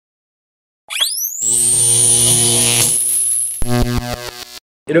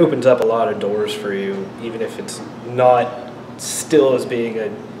it opens up a lot of doors for you, even if it's not still as being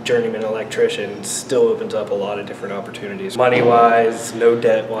a journeyman electrician. It still opens up a lot of different opportunities. Money-wise, no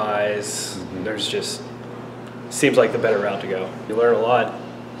debt-wise, there's just, seems like the better route to go. You learn a lot.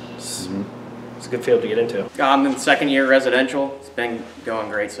 It's a good field to get into. I'm in second year residential. It's been going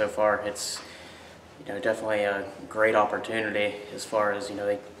great so far. It's definitely a great opportunity as far as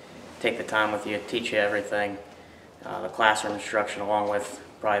they take the time with you, teach you everything. The classroom instruction, along with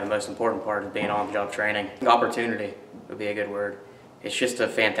probably the most important part of being on-the-job training. Opportunity would be a good word. It's just a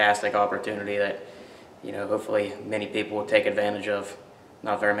fantastic opportunity that hopefully many people will take advantage of.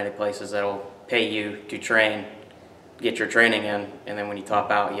 Not very many places that'll pay you to train, get your training in, and then when you top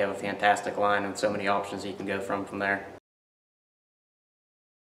out, you have a fantastic line and so many options you can go from there.